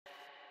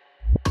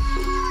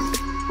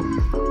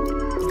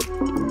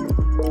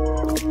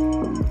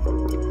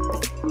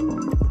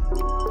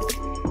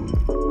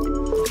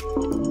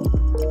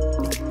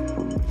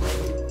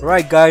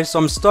Right guys, so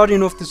I'm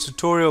starting off this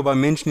tutorial by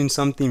mentioning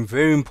something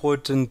very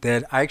important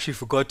that I actually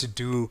forgot to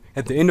do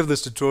at the end of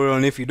this tutorial,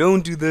 and if you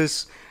don't do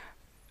this,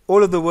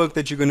 all of the work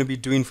that you're going to be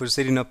doing for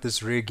setting up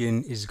this rig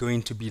in is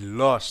going to be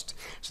lost.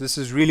 So this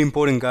is really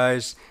important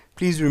guys,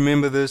 please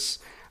remember this.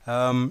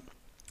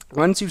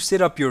 Once you've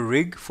set up your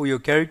rig for your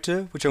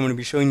character, which I'm going to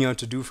be showing you how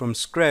to do from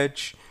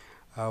scratch,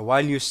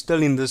 while you're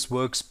still in this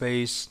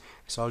workspace,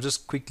 so I'll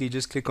just quickly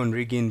click on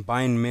rig in,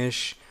 bind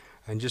mesh,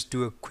 and just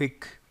do a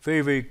quick,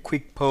 very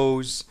quick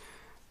pose.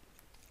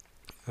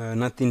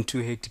 Nothing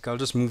too hectic. I'll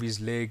just move his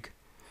leg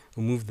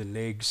or move the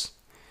legs,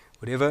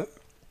 whatever.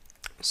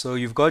 So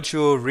you've got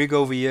your rig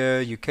over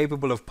here, you're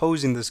capable of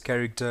posing this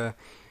character.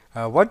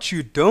 What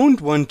you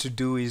don't want to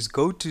do is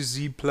go to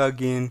Z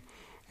plugin,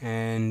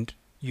 and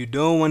you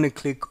don't want to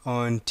click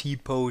on T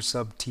pose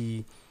sub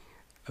T,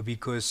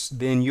 because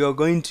then you're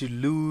going to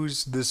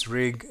lose this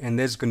rig and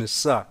that's going to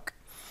suck.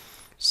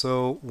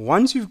 So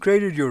once you've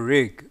created your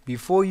rig,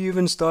 before you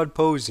even start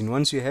posing,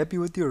 once you're happy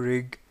with your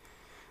rig,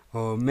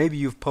 or maybe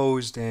you've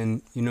posed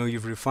and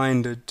you've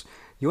refined it,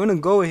 you want to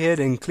go ahead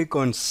and click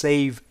on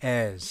save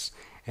as,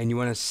 and you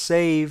want to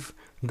save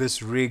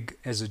this rig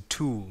as a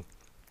tool.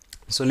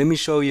 So let me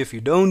show you. If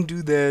you don't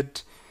do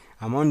that,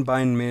 I'm on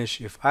bind mesh.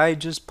 If I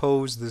just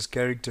pose this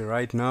character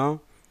right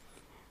now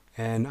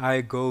and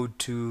I go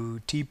to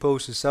T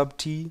pose to sub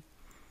T,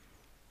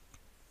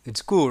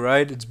 it's cool,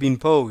 right? It's been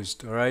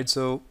posed. Alright,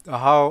 so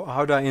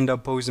how do I end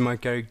up posing my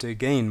character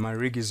again? My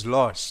rig is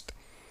lost.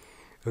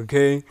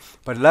 Okay,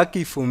 but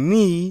lucky for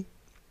me,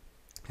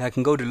 I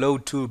can go to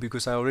load tool,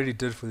 because I already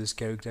did for this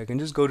character. I can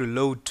just go to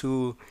load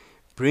tool,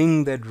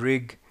 bring that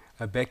rig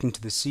back into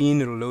the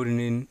scene. It'll load it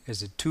in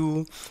as a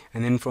tool,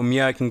 and then from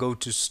here I can go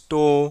to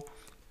store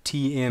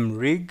TM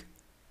rig.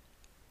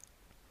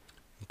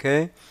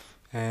 Okay,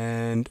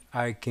 and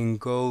I can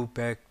go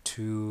back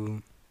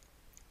to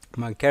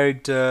my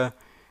character,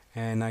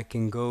 and I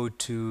can go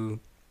to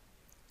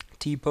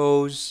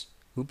T-pose,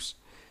 oops,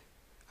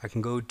 I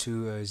can go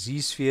to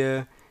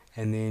Z-sphere,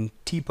 and then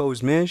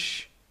T-pose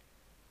mesh,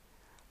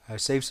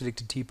 save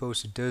selected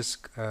T-pose to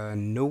disk,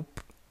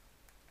 nope,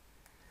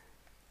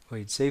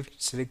 wait, save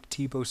select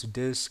T-pose to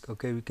disk,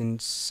 okay, we can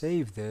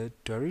save that.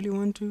 Do I really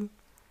want to?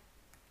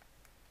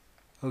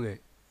 Okay,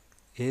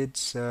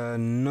 it's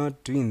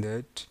not doing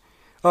that.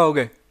 Oh,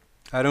 okay,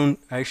 I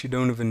actually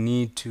don't even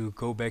need to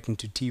go back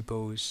into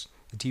T-pose,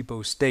 the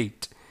T-pose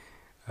state.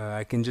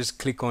 I can just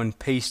click on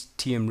paste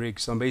TM rig.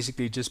 So I'm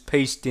basically just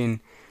pasting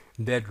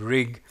that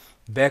rig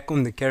back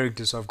on the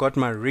character. So I've got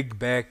my rig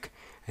back,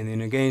 and then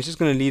again it's just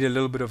going to need a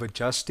little bit of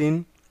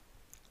adjusting.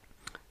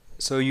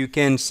 So you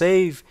can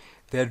save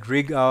that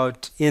rig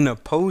out in a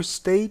pose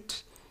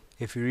state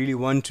if you really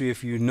want to,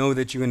 if you know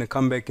that you're going to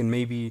come back and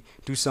maybe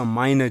do some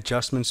minor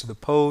adjustments to the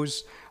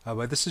pose.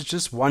 But this is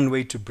just one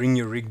way to bring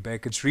your rig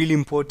back. It's really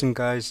important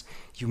guys,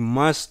 you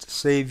must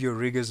save your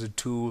rig as a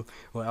tool,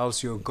 or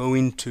else you're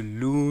going to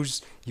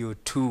lose your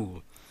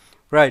tool.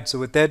 Right, so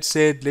with that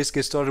said, let's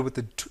get started with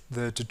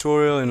the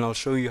tutorial, and I'll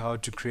show you how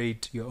to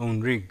create your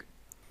own rig.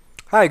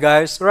 Hi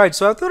guys, right,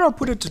 so I thought I'll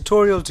put a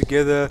tutorial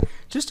together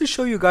just to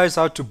show you guys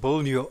how to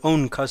build your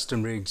own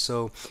custom rig.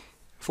 So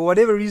for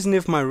whatever reason,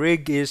 if my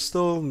rig is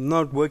still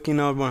not working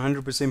out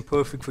 100%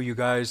 perfect for you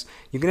guys,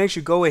 you can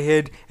actually go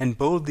ahead and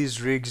build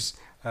these rigs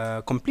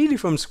completely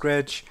from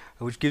scratch,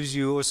 which gives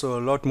you also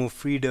a lot more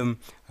freedom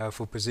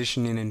for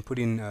positioning and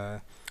putting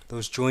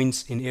those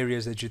joints in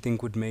areas that you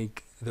think would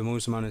make the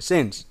most amount of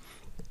sense.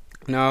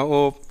 Now,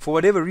 or for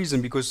whatever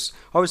reason, because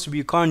obviously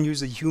you can't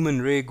use a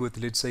human rig with,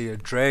 let's say, a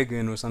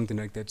dragon or something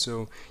like that,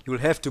 so you will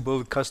have to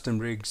build custom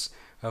rigs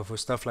for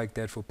stuff like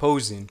that, for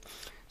posing.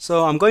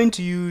 So I'm going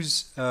to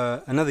use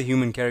another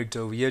human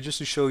character over here just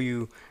to show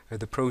you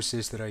the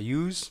process that I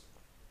use.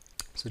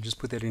 So just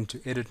put that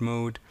into edit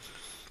mode.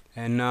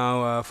 And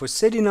now for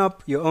setting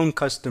up your own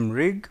custom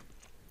rig,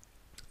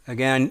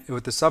 again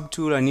with the sub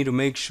tool, I need to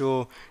make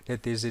sure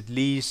that there's at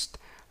least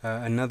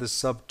another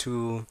sub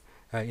tool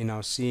in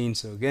our scene.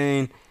 So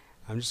again,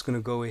 I'm just going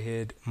to go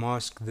ahead,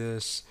 mask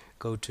this,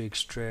 go to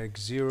extract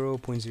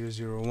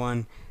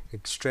 0.001,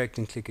 extract,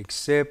 and click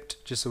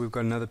accept, just so we've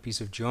got another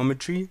piece of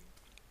geometry.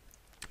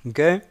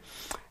 Okay,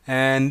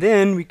 and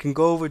then we can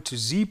go over to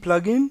Z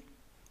plugin,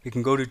 we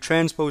can go to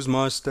transpose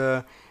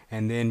master,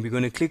 and then we're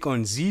going to click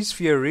on Z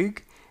sphere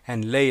rig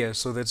and layer.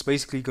 So that's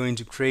basically going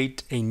to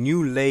create a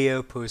new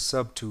layer per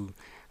sub tool.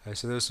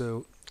 So that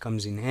also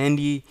comes in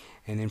handy.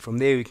 And then from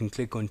there we can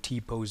click on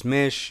T pose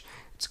mesh.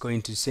 It's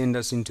going to send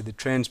us into the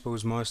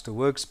transpose master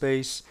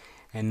workspace.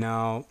 And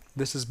now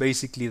this is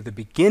basically the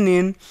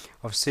beginning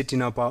of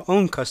setting up our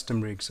own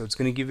custom rig. So it's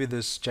going to give you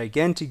this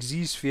gigantic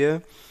Z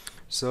sphere.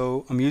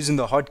 So I'm using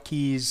the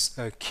hotkeys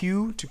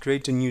Q to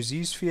create a new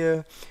Z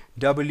sphere,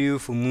 W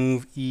for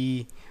move,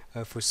 E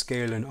for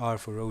scale, and R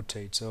for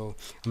rotate. So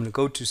I'm going to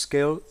go to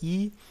scale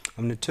E,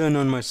 I'm going to turn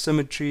on my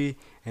symmetry,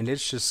 and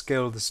let's just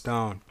scale this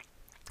down.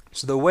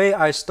 So the way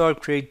I start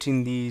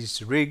creating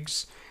these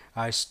rigs,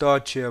 I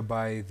start here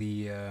by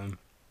the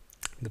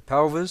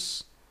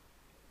pelvis.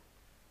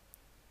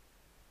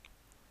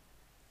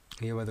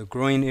 here by the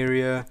groin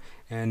area,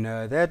 and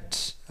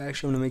that I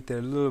actually want to make that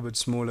a little bit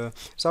smaller.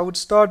 So I would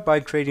start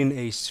by creating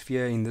a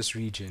sphere in this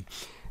region.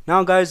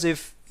 Now guys,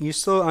 if you're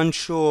still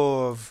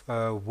unsure of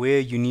where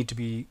you need to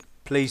be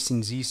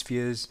placing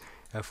z-spheres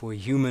for a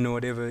human or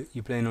whatever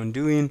you plan on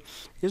doing,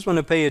 you just want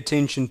to pay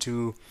attention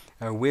to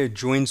where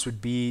joints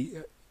would be,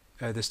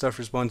 the stuff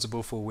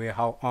responsible for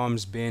how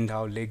arms bend,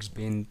 how legs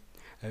bend,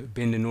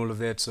 and all of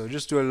that. So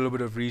just do a little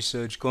bit of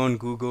research, go on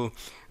Google,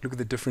 look at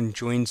the different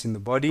joints in the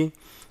body.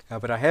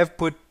 But I have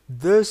put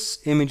this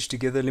image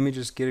together. Let me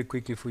just get it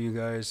quickly for you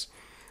guys.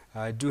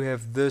 I do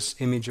have this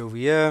image over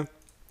here,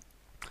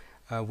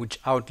 which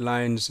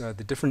outlines the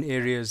different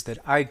areas that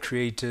I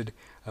created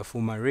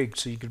for my rig.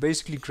 So you could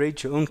basically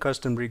create your own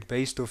custom rig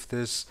based off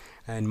this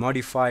and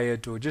modify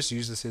it, or just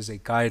use this as a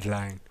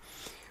guideline.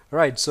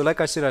 Alright, so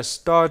like I said, I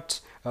start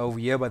over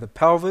here by the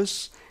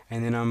pelvis,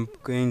 and then I'm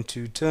going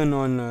to turn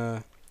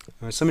on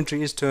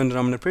symmetry is turned, and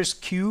I'm going to press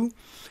Q,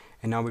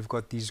 and now we've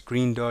got these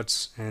green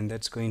dots, and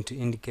that's going to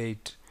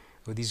indicate,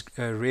 or these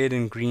red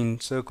and green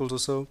circles or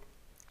so.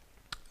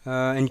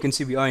 And you can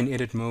see we are in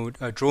edit mode,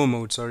 draw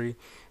mode, sorry.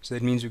 So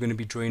that means we're going to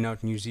be drawing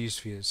out new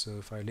z-spheres. So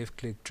if I left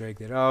click, drag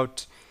that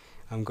out,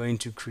 I'm going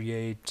to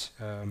create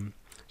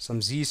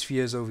some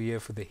z-spheres over here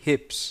for the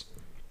hips.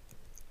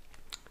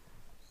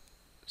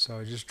 So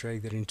I'll just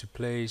drag that into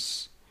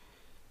place.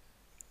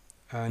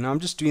 Now I'm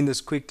just doing this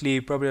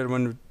quickly. Probably I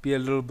want to be a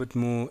little bit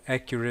more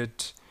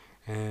accurate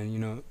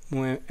and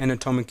more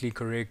anatomically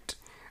correct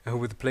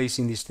with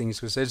placing these things,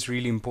 because that's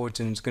really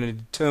important. It's going to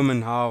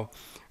determine how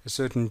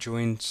certain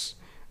joints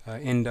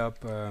end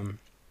up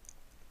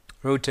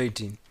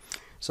rotating.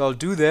 So I'll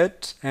do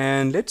that,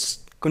 and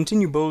let's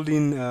continue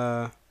building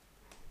the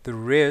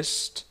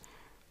rest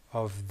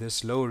of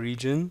this lower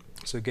region.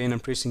 So again, I'm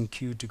pressing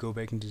Q to go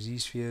back into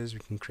z-spheres. We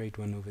can create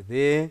one over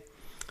there.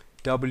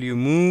 W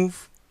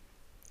move,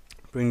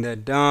 bring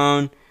that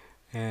down,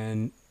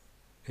 and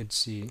let's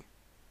see.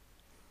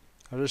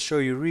 I'll just show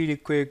you really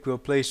quick. We'll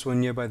place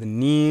one here by the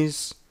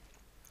knees.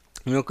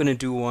 I'm not going to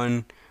do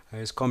one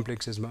as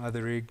complex as my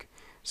other rig.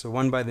 So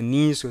one by the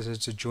knees, because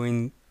it's a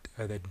joint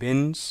that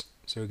bends.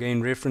 So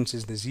again,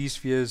 references the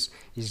z-spheres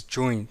is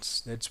joints.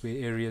 That's where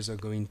areas are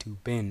going to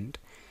bend.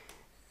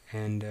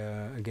 And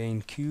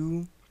again,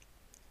 Q.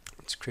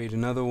 Let's create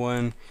another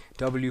one.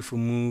 W for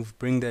move,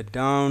 bring that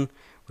down.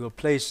 We'll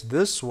place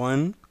this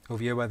one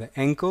over here by the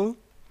ankle.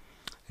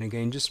 And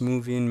again, just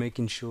move in,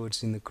 making sure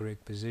it's in the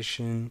correct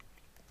position.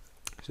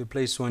 So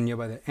place one here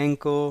by the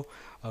ankle.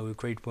 We'll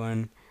create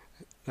one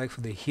like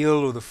for the heel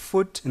or the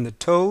foot and the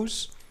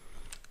toes.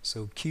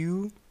 So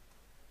Q,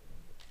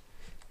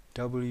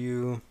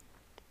 W,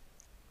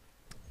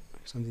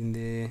 something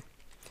there,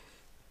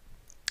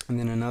 and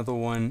then another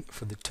one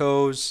for the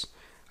toes.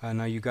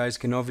 Now you guys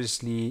can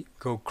obviously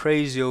go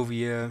crazy over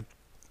here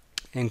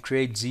and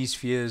create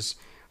z-spheres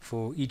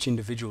for each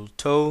individual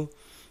toe,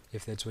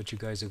 if that's what you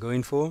guys are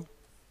going for.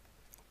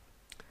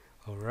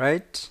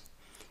 Alright,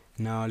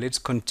 now let's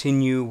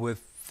continue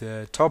with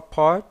the top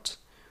part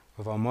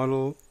of our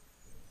model.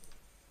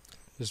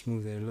 Just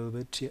move that a little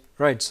bit. Yeah.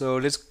 Right, so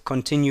let's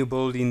continue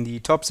building the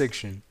top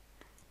section.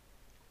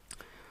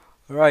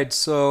 Alright,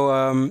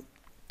 so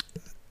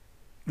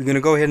we're going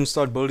to go ahead and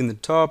start building the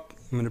top.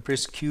 I'm going to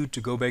press Q to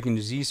go back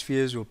into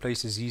z-spheres. We'll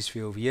place a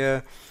z-sphere over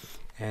here,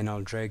 and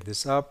I'll drag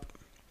this up,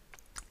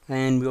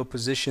 and we'll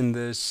position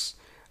this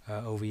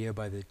over here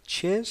by the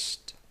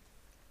chest.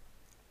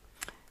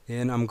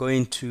 Then I'm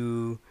going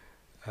to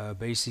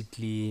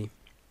basically,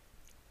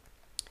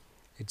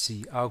 let's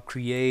see, I'll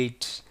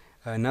create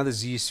another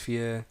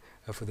z-sphere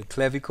for the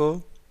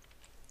clavicle.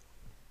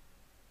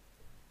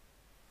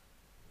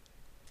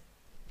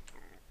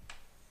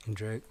 And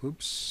drag,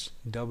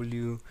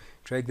 W,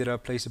 drag that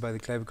up, place it by the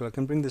clavicle. I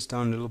can bring this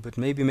down a little bit,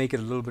 maybe make it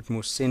a little bit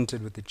more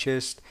centered with the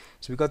chest.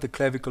 So we got the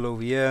clavicle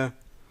over here.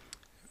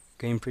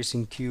 Again,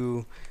 pressing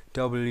Q,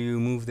 W,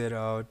 move that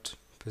out,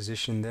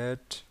 position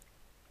that.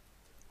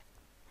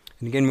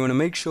 And again, we want to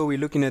make sure we're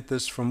looking at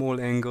this from all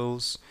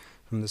angles,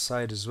 from the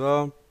side as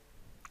well.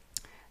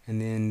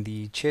 And then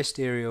the chest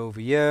area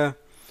over here,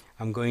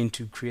 I'm going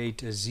to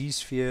create a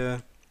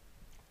z-sphere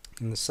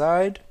in the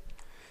side.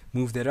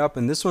 Move that up,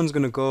 and this one's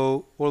going to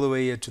go all the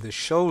way here to the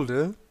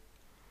shoulder.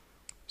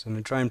 So I'm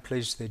going to try and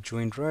place that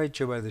joint right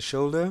here by the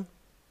shoulder.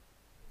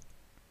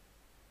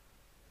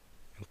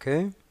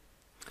 Okay.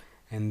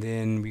 And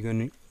then we're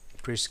going to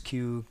press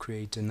Q,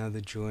 create another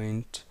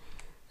joint,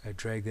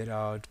 drag that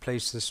out,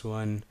 place this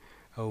one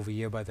over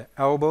here by the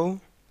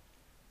elbow.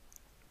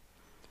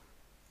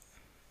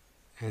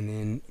 And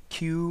then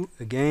Q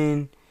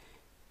again,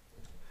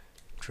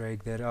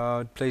 drag that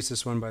out, place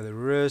this one by the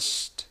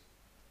wrist.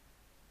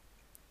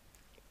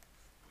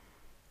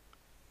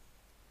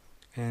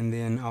 And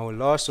then our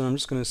last one, I'm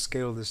just going to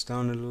scale this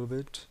down a little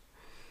bit.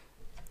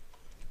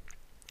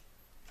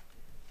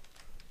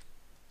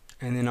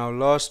 And then our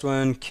last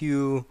one,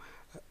 Q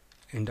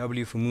and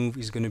W for move,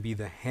 is going to be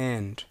the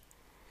hand.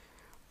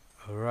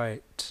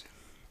 Alright.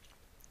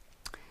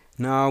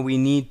 Now we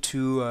need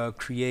to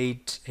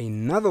create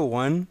another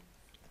one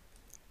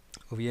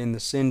over here in the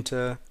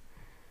center.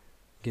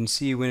 You can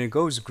see when it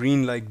goes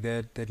green like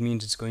that, that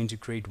means it's going to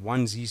create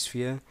one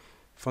z-sphere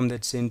from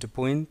that center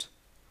point.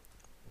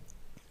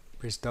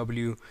 Press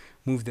W,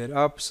 move that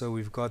up, so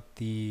we've got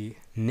the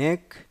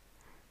neck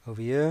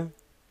over here.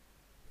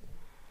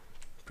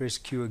 Press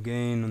Q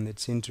again on that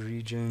center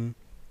region.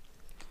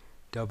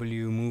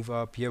 W, move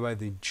up here by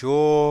the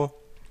jaw.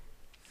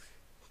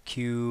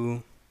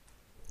 Q,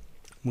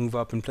 move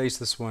up and place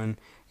this one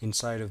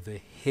inside of the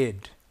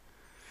head.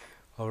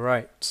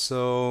 Alright,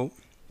 so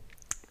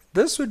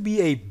this would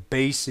be a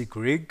basic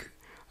rig,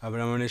 but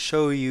I'm going to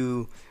show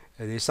you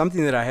there's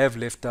something that I have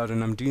left out,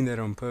 and I'm doing that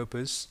on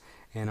purpose,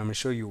 and I'm going to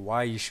show you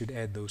why you should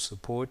add those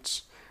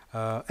supports.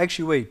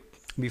 Actually, wait,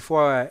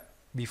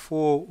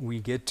 before we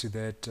get to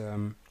that,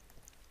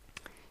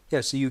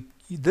 yeah, so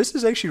this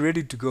is actually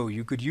ready to go.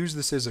 You could use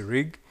this as a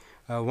rig.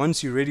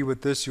 Once you're ready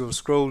with this, you'll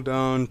scroll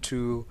down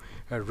to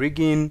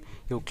rigging,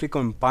 you'll click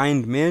on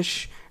bind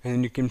mesh, and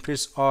then you can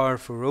press R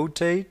for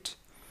rotate.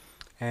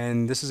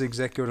 And this is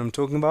exactly what I'm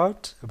talking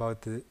about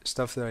the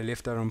stuff that I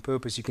left out on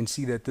purpose. You can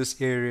see that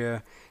this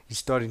area is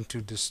starting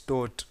to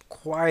distort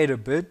quite a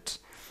bit,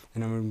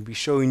 and I'm going to be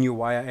showing you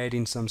why I add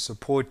in some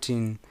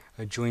supporting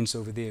joints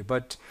over there.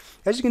 But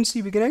as you can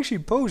see, we can actually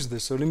pose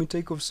this. So let me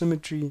take off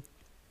symmetry.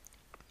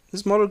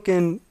 This model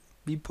can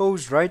be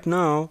posed right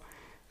now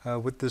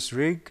with this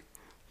rig.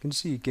 You can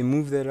see you can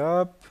move that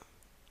up,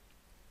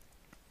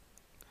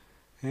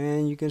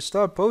 and you can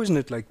start posing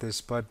it like this.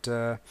 But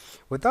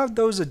without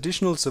those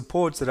additional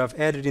supports that I've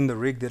added in the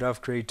rig that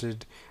I've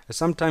created,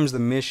 sometimes the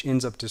mesh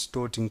ends up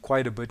distorting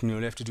quite a bit, and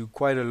you'll have to do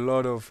quite a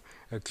lot of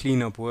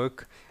cleanup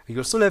work.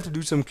 You'll still have to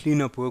do some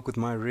cleanup work with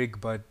my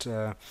rig, but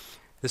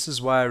this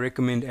is why I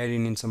recommend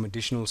adding in some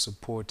additional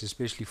support,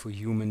 especially for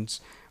humans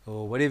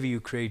or whatever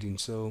you're creating.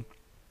 So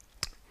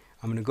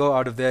I'm going to go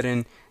out of that,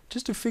 and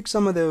just to fix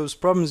some of those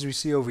problems we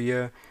see over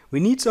here, we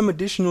need some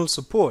additional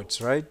supports,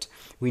 right?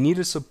 We need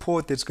a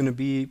support that's going to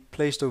be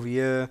placed over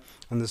here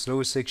on this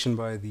lower section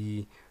by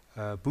the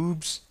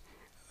boobs,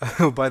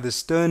 by the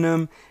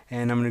sternum,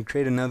 and I'm going to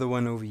create another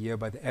one over here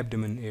by the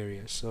abdomen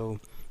area. So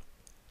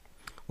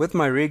with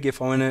my rig,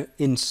 if I want to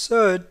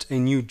insert a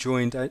new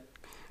joint, I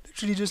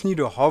literally just need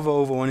to hover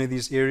over one of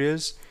these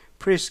areas,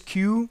 press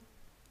Q,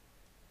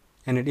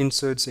 and it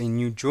inserts a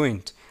new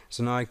joint.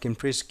 So now I can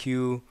press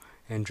Q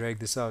and drag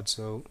this out.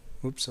 So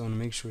oops, I want to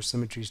make sure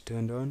symmetry is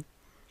turned on.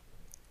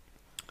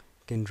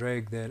 Can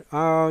drag that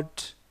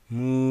out,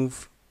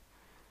 move,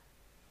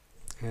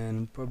 and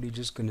I'm probably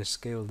just going to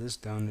scale this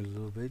down a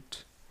little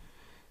bit,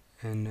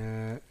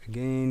 and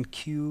again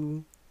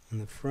Q on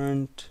the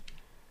front,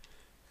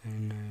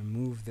 and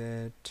move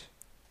that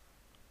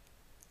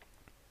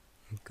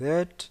like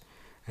that.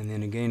 And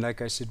then again,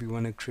 like I said, we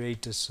want to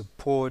create a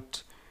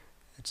support.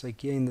 It's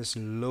like here in this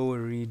lower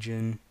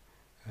region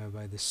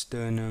by the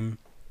sternum.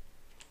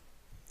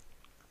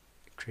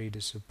 Create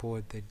a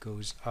support that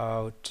goes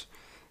out,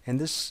 and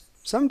this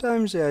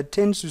sometimes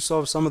tends to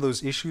solve some of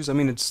those issues. I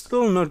mean, it's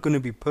still not going to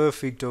be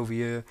perfect over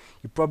here.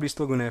 You're probably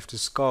still going to have to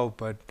sculpt,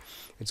 but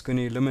it's going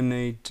to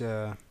eliminate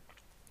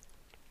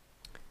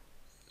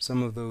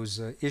some of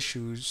those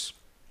issues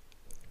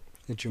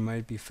that you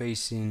might be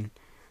facing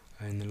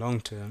in the long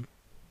term.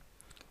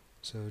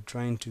 So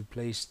trying to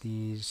place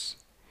these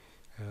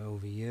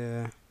over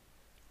here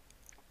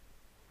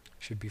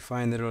should be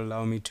fine. That will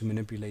allow me to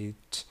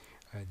manipulate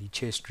the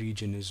chest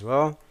region as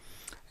well.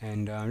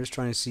 And I'm just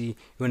trying to see, you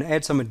want to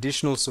add some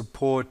additional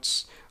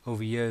supports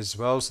over here as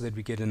well, so that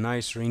we get a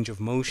nice range of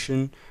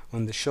motion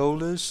on the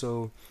shoulders.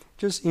 So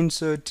just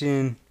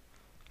inserting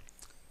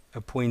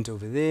a point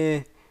over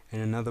there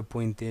and another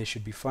point there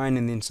should be fine,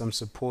 and then some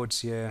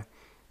supports here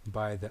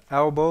by the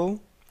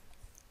elbow.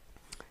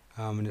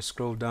 I'm going to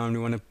scroll down. We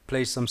want to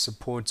place some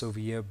supports over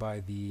here by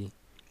the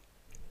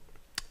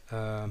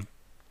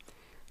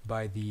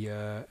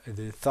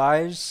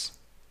thighs.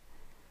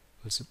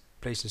 We'll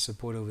place a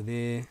support over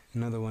there,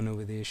 another one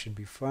over there should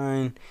be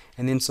fine,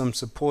 and then some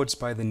supports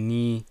by the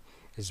knee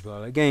as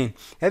well. Again,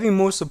 having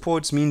more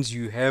supports means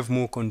you have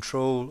more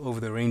control over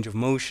the range of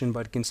motion,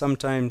 but can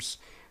sometimes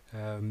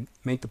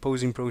make the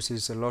posing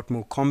process a lot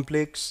more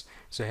complex.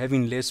 So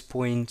having less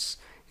points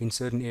in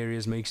certain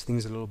areas makes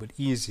things a little bit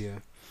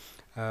easier.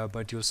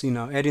 But you'll see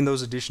now, adding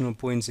those additional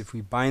points, if we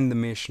bind the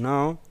mesh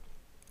now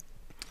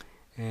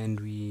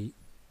and we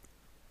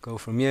go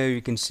from here,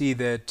 you can see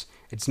that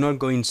it's not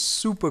going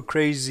super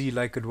crazy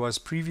like it was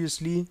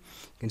previously.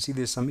 You can see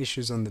there's some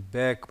issues on the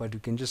back, but you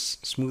can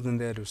just smoothen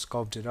that or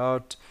sculpt it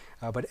out.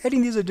 But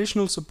adding these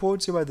additional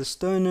supports here by the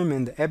sternum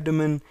and the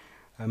abdomen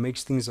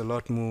makes things a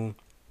lot more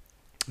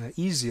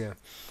easier.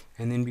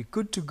 And then we're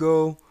good to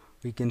go.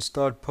 We can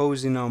start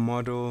posing our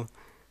model.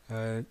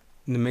 It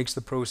makes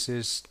the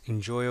process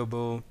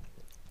enjoyable.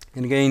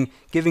 And again,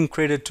 giving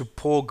credit to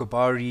Paul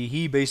Gaboury,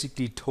 he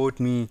basically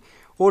taught me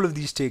all of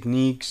these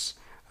techniques.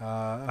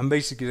 I'm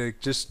basically like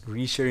just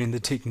resharing the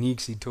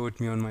techniques he taught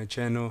me on my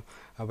channel,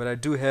 but I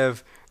do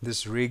have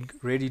this rig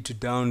ready to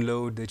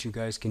download that you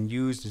guys can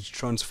use. It's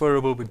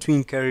transferable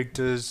between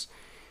characters,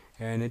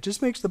 and it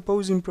just makes the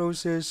posing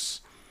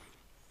process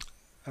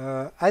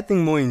I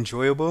think more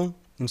enjoyable.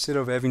 instead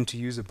of having to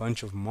use a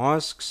bunch of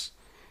masks.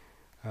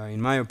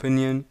 In my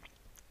opinion,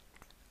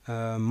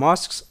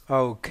 masks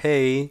are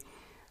okay,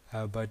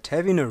 but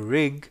having a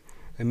rig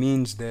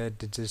means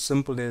that it's as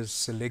simple as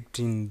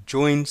selecting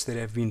joints that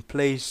have been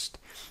placed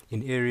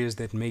in areas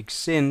that make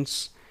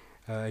sense,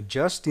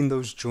 adjusting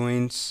those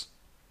joints,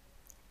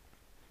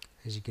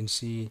 as you can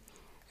see,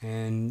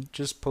 and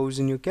just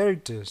posing your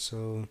character.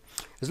 So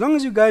as long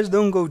as you guys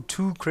don't go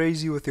too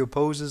crazy with your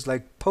poses,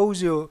 like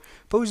pose your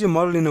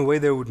model in a way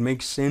that would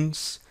make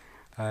sense,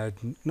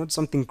 not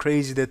something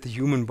crazy that the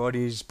human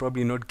body is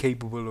probably not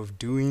capable of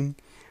doing,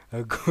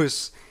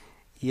 because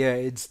yeah,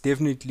 it's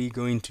definitely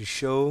going to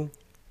show.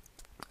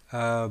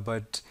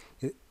 But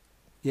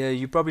yeah,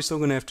 you're probably still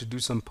gonna have to do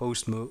some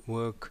post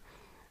work,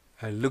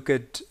 look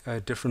at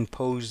different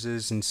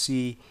poses and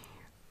see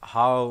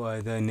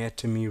how the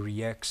anatomy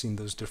reacts in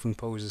those different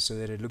poses so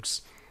that it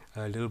looks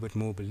a little bit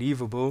more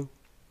believable.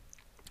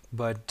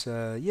 But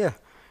yeah,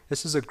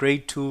 this is a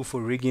great tool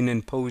for rigging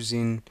and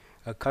posing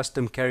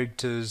custom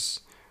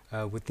characters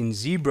within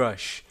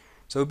ZBrush.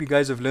 So I hope you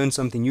guys have learned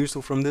something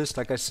useful from this.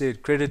 Like I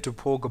said, credit to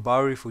Paul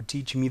Gaboury for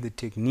teaching me the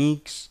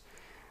techniques.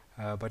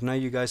 But now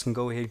you guys can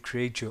go ahead and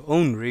create your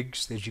own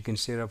rigs that you can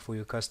set up for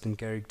your custom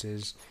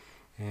characters.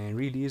 And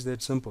really is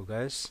that simple,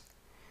 guys.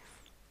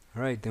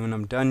 Alright, then when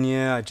I'm done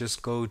here, I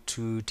just go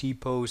to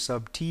T-pose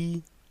sub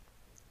T.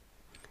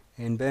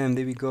 And bam,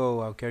 there we go,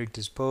 our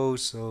character's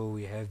pose. So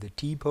we have the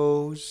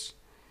T-pose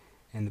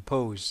and the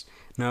pose.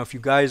 Now if you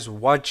guys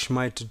watch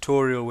my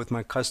tutorial with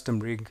my custom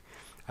rig,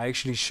 I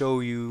actually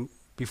show you,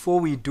 before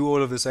we do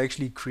all of this, I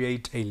actually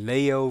create a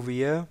layer over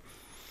here.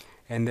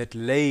 And that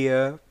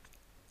layer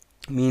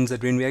means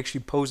that when we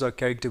actually pose our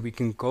character, we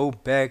can go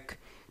back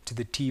to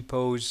the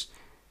T-pose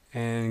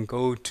and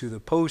go to the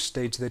pose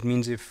state. So that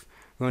means if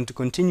we want to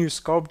continue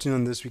sculpting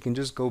on this, we can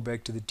just go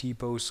back to the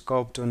T-pose,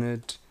 sculpt on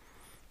it.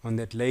 On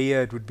that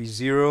layer, it would be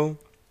 0.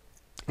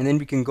 And then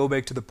we can go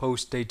back to the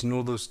pose state and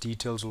all those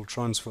details will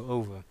transfer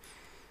over.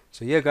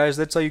 So yeah, guys,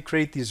 that's how you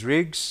create these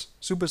rigs.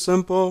 Super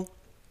simple,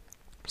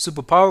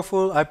 super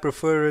powerful. I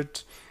prefer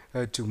it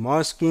to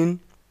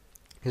masking.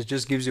 It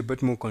just gives you a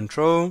bit more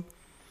control.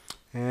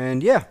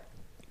 And yeah,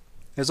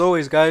 as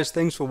always, guys,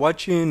 thanks for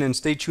watching and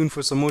stay tuned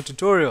for some more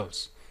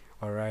tutorials.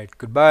 Alright,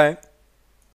 goodbye.